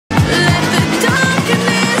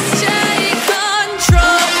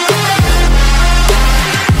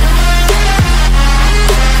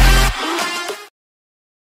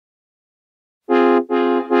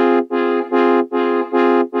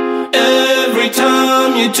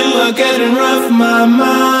you two are getting rough, my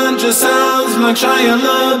mind just sounds like Shia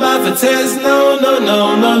LaBeouf. It says no, no,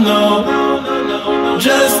 no, no, no,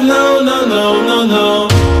 just no, no, no, no, no.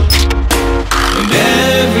 And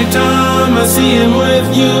every time I see him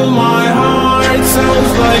with you, my heart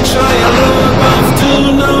sounds like Shia LaBeouf too.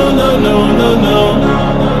 No, no, no, no, no, no,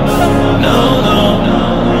 no, no, no, no,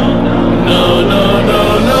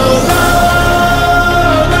 no.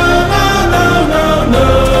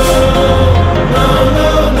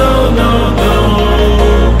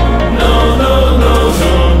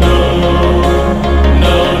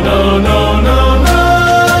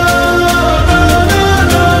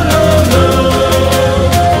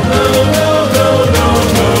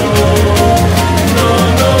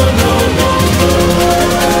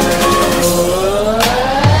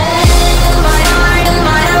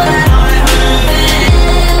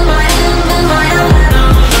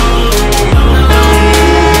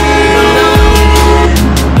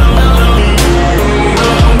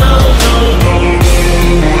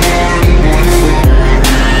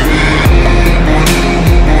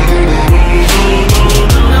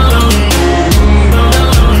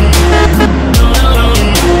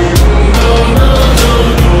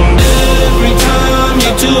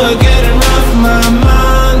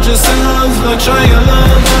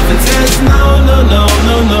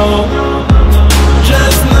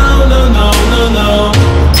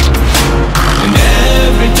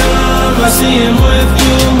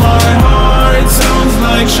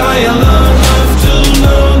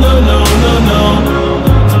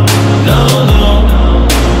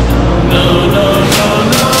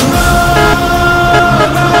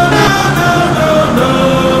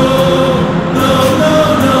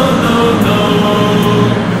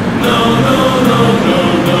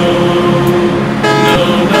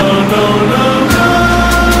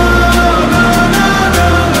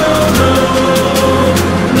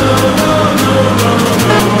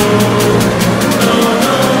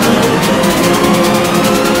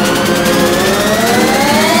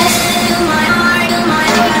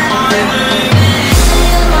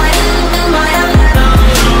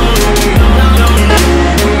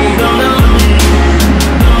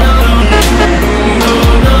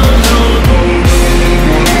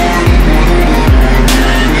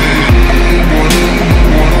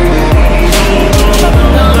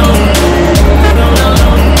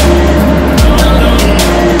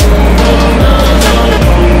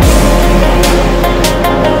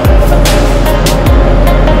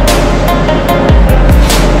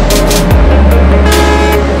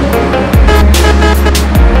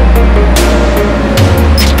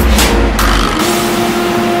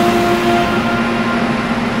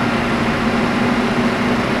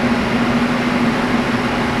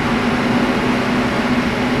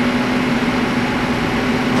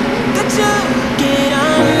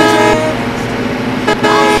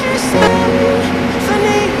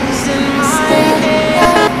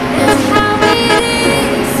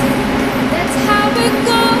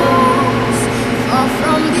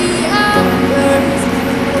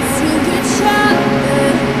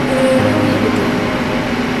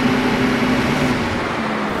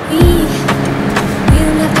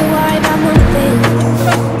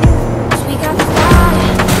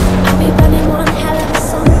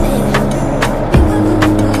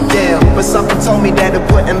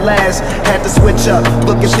 Had to switch up,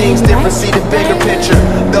 look at things different, see the bigger picture.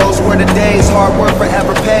 Those were the days, hard work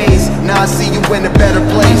forever pays. Now I see you in a better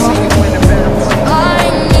place.